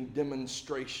amazing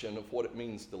demonstration of what it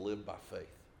means to live by faith.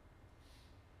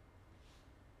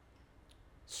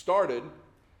 Started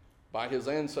by his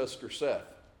ancestor Seth,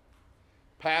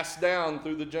 passed down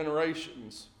through the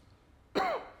generations to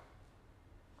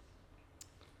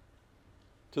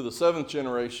the 7th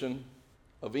generation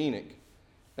of Enoch.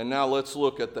 And now let's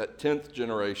look at that 10th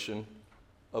generation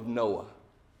of Noah.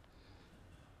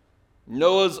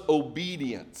 Noah's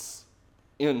obedience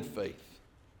in faith.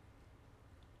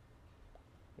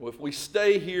 Well, if we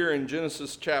stay here in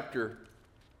Genesis chapter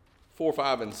 4,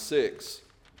 5, and 6,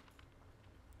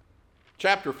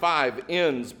 chapter 5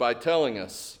 ends by telling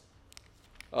us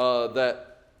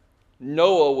that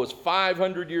Noah was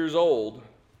 500 years old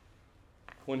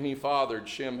when he fathered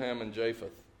Shem, Ham, and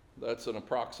Japheth. That's an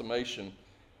approximation.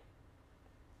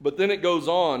 But then it goes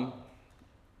on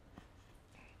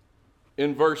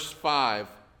in verse 5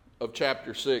 of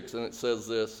chapter 6, and it says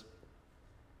this: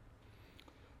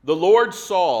 The Lord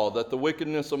saw that the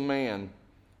wickedness of man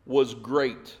was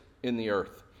great in the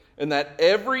earth, and that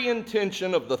every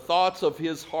intention of the thoughts of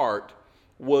his heart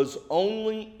was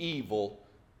only evil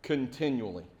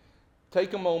continually.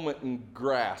 Take a moment and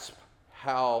grasp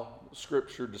how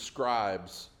Scripture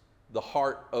describes the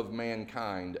heart of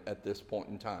mankind at this point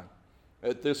in time,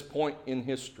 at this point in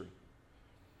history.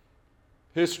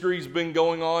 History's been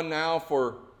going on now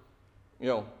for,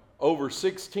 over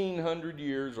 1,600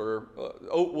 years, or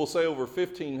we'll say over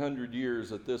 1,500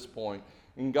 years at this point.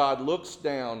 And God looks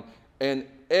down, and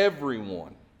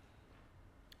everyone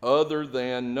other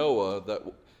than Noah, that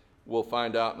we'll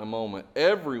find out in a moment,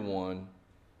 everyone,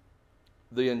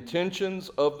 the intentions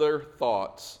of their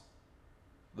thoughts,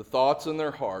 the thoughts in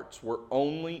their hearts were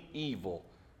only evil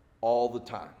all the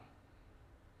time.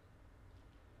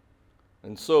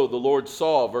 And so the Lord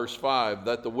saw, verse 5,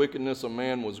 that the wickedness of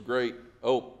man was great.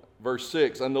 Oh, verse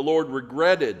 6, and the Lord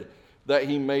regretted that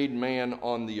he made man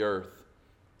on the earth,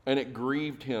 and it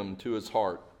grieved him to his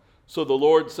heart. So the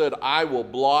Lord said, I will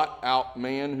blot out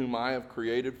man whom I have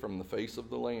created from the face of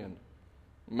the land,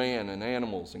 man and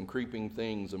animals and creeping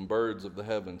things and birds of the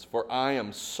heavens, for I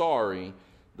am sorry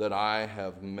that I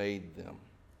have made them.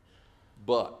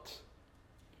 But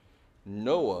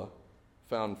Noah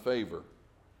found favor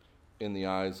in the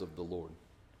eyes of the Lord.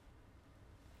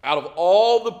 Out of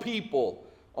all the people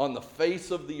on the face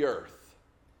of the earth,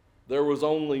 there was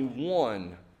only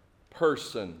one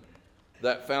person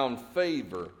that found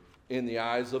favor in the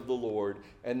eyes of the Lord,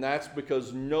 and that's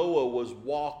because Noah was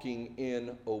walking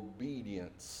in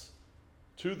obedience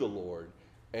to the Lord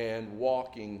and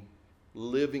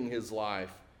living his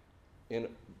life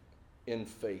in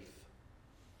faith.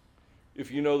 If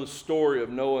you know the story of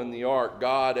Noah and the ark,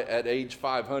 God at age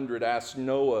 500 asked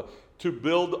Noah to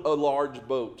build a large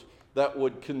boat that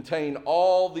would contain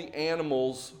all the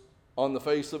animals on the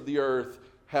face of the earth,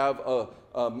 have a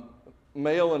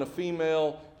male and a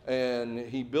female, and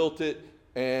he built it.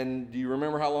 And do you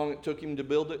remember how long it took him to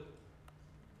build it?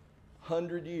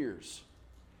 100 years.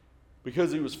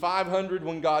 Because he was 500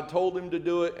 when God told him to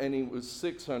do it, and he was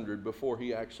 600 before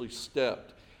he actually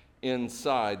stepped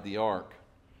inside the ark.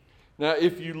 Now,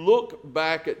 if you look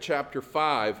back at chapter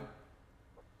 5,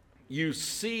 you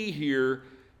see here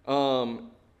in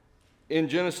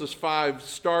Genesis 5,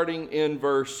 starting in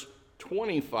verse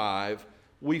 25,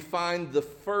 we find the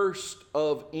first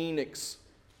of Enoch's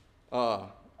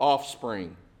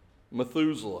offspring,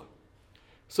 Methuselah. It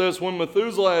says, when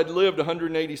Methuselah had lived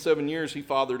 187 years, he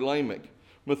fathered Lamech.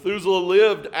 Methuselah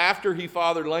lived after he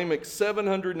fathered Lamech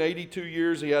 782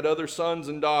 years. He had other sons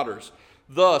and daughters.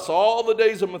 Thus, all the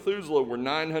days of Methuselah were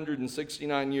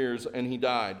 969 years, and he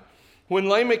died. When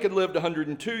Lamech had lived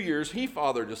 102 years, he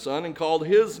fathered a son and called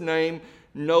his name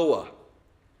Noah,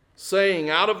 saying,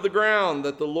 out of the ground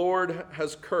that the Lord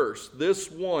has cursed,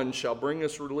 this one shall bring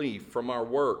us relief from our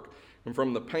work and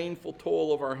from the painful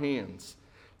toil of our hands.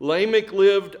 Lamech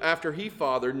lived after he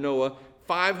fathered Noah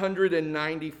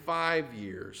 595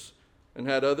 years and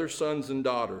had other sons and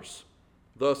daughters.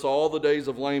 Thus all the days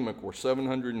of Lamech were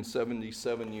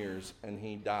 777 years, and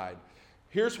he died.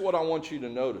 Here's what I want you to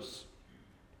notice.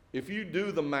 If you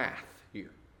do the math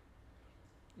here,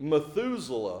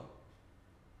 Methuselah,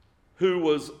 who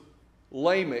was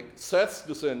Lamech, Seth's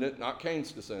descendant, not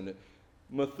Cain's descendant,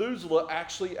 Methuselah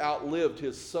actually outlived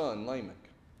his son Lamech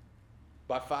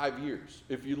by 5 years.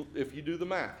 If you do the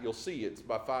math, you'll see it's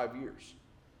by 5 years.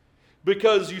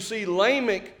 Because you see,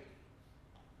 Lamech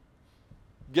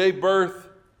gave birth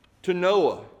to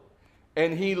Noah,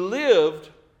 and he lived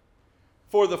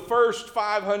for the first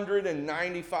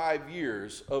 595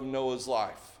 years of Noah's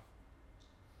life.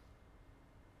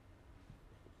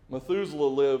 Methuselah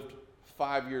lived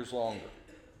 5 years longer.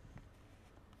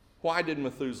 Why did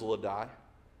Methuselah die?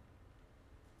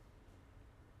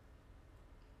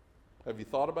 Have you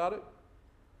thought about it?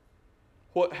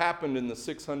 What happened in the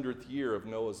 600th year of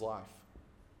Noah's life?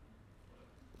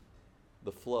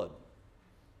 The flood.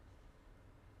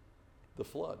 The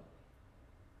flood.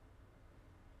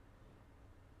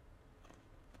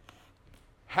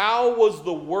 How was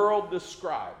the world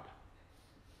described?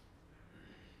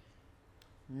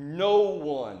 No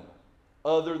one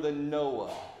other than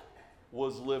Noah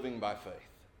was living by faith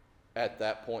at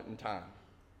that point in time.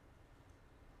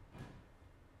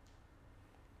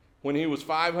 When he was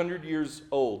 500 years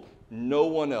old, no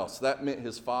one else. That meant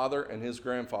his father and his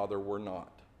grandfather were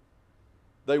not.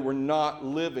 They were not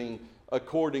living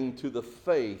according to the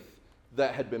faith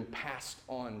that had been passed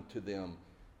on to them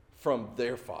from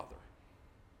their father.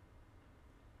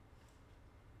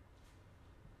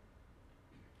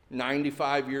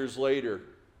 95 years later,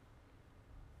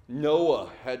 Noah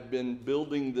had been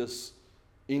building this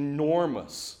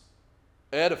enormous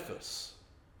edifice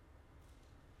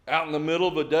out in the middle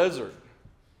of a desert.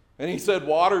 And he said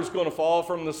water's going to fall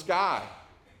from the sky,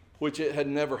 which it had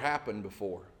never happened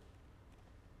before.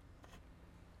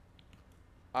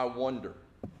 I wonder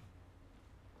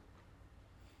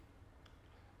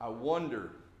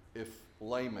if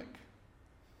Lamech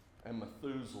and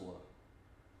Methuselah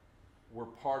were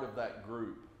part of that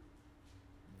group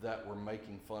that were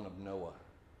making fun of Noah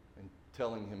and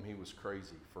telling him he was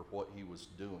crazy for what he was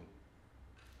doing.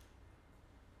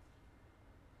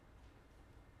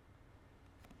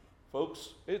 Folks,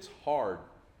 it's hard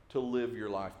to live your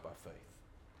life by faith.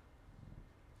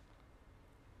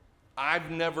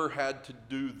 I've never had to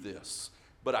do this,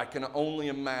 but I can only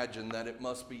imagine that it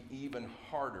must be even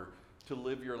harder to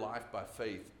live your life by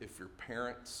faith if your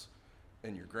parents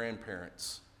and your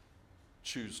grandparents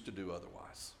choose to do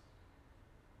otherwise.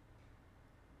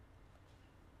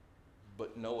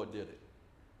 But Noah did it.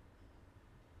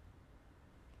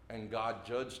 And God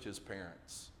judged his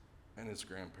parents and his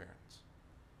grandparents.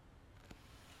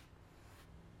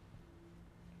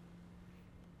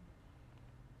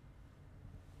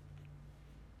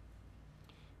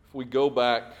 If we go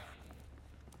back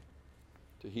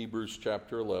to Hebrews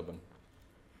chapter 11,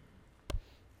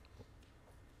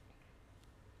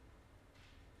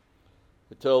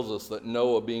 it tells us that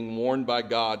Noah, being warned by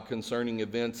God concerning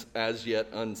events as yet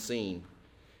unseen,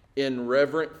 in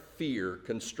reverent fear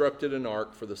constructed an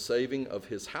ark for the saving of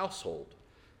his household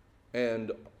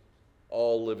and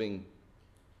all living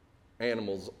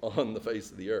animals on the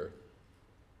face of the earth.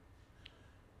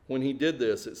 When he did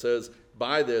this, it says,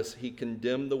 by this he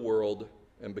condemned the world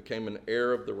and became an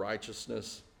heir of the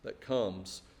righteousness that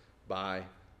comes by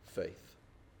faith.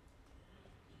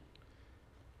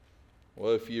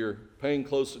 Well, if you're paying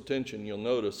close attention, you'll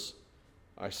notice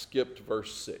I skipped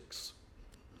verse 6.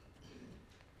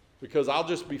 Because I'll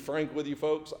just be frank with you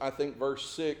folks, I think verse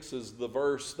 6 is the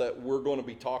verse that we're going to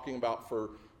be talking about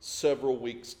for several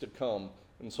weeks to come.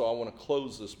 And so I want to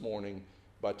close this morning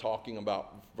by talking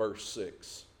about verse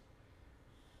 6.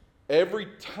 Every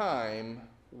time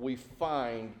we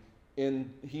find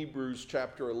in Hebrews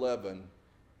chapter 11,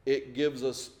 it gives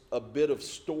us a bit of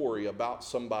story about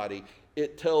somebody.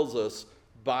 It tells us,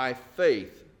 by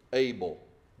faith, Abel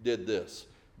did this.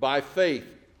 By faith,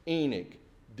 Enoch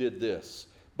did this.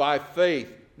 By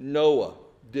faith, Noah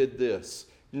did this.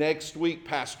 Next week,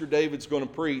 Pastor David's going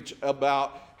to preach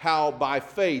about how by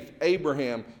faith,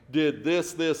 Abraham did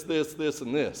this,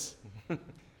 and this.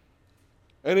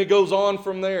 And it goes on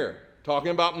from there,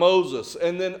 talking about Moses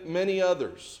and then many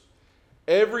others.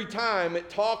 Every time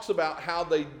it talks about how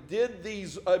they did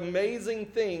these amazing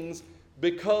things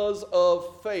because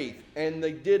of faith, and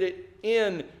they did it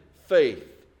in faith.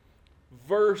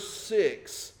 Verse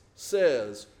 6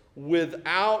 says,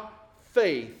 without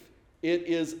faith, it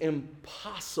is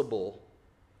impossible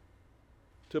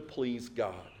to please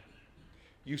God.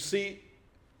 You see,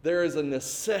 there is a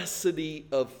necessity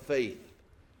of faith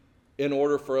in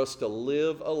order for us to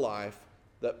live a life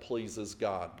that pleases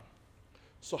God.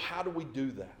 So how do we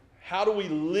do that? How do we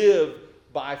live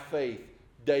by faith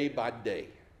day by day?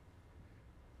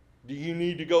 Do you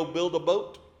need to go build a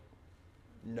boat?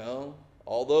 No.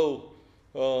 Although,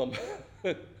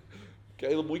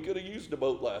 Caleb, we could have used a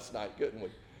boat last night, couldn't we?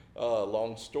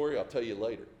 Long story, I'll tell you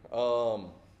later.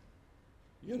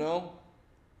 You know,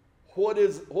 what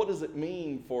does it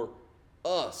mean for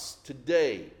us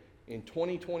today in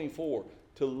 2024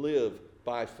 to live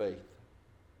by faith?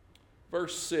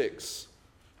 Verse 6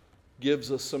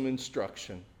 gives us some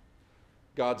instruction.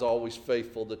 God's always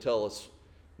faithful to tell us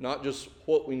not just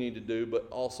what we need to do, but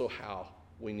also how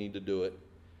we need to do it.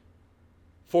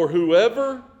 For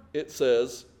whoever, it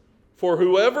says, for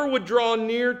whoever would draw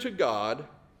near to God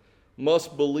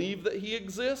must believe that he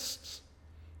exists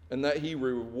and that he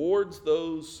rewards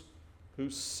those who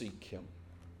seek him.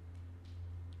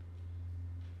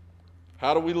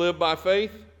 How do we live by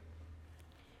faith?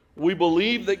 We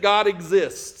believe that God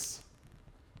exists.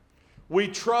 We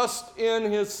trust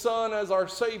in his Son as our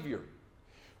Savior.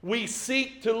 We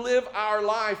seek to live our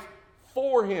life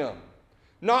for him.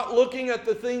 Not looking at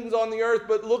the things on the earth,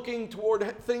 but looking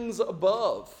toward things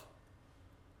above.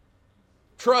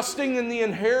 Trusting in the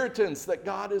inheritance that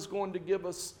God is going to give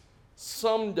us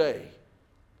someday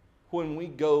when we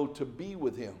go to be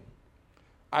with him.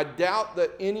 I doubt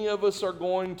that any of us are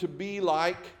going to be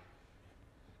like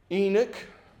Enoch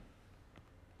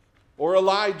or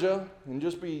Elijah and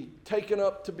just be taken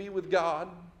up to be with God.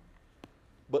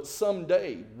 But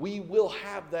someday we will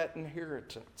have that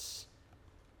inheritance.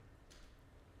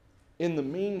 In the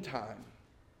meantime,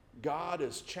 God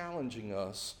is challenging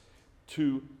us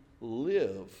to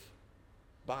live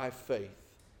by faith.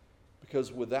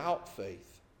 Because without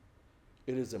faith,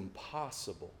 it is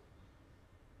impossible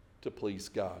to please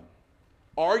God.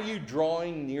 Are you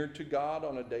drawing near to God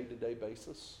on a day-to-day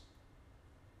basis?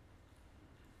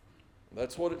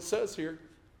 That's what it says here.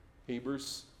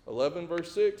 Hebrews 11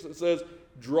 verse 6, it says,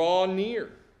 draw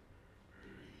near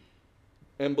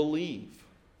and believe.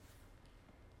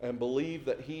 And believe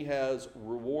that he has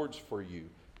rewards for you,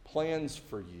 plans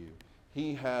for you.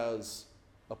 He has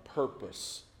a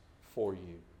purpose for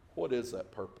you. What is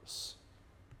that purpose?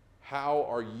 How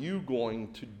are you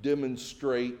going to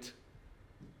demonstrate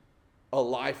a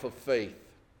life of faith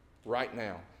right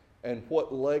now? And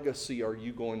what legacy are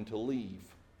you going to leave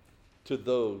to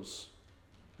those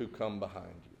who come behind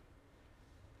you?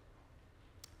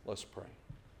 Let's pray.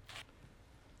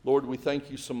 Lord, we thank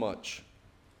you so much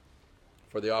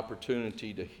for the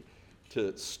opportunity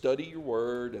to study your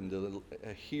word and to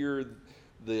hear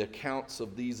the accounts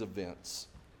of these events.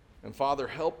 And Father,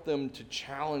 help them to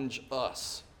challenge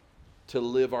us to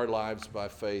live our lives by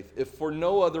faith. If for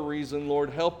no other reason, Lord,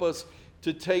 help us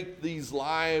to take these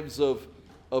lives of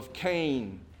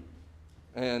Cain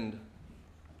and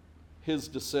his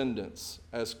descendants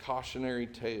as cautionary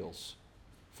tales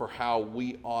for how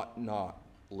we ought not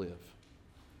live.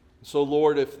 So,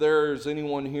 Lord, if there's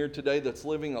anyone here today that's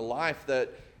living a life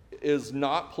that is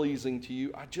not pleasing to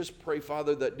you, I just pray,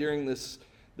 Father, that during this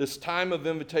time of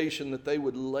invitation that they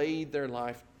would lay their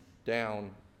life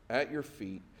down at your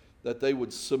feet, that they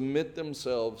would submit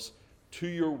themselves to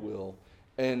your will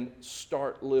and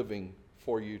start living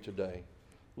for you today.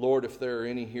 Lord, if there are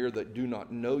any here that do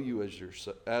not know you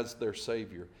as their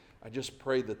Savior, I just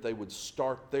pray that they would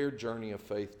start their journey of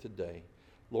faith today.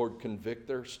 Lord, convict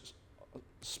their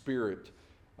spirit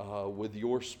with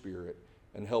your Spirit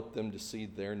and help them to see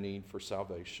their need for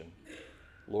salvation.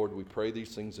 Lord, we pray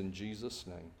these things in Jesus'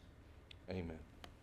 name. Amen.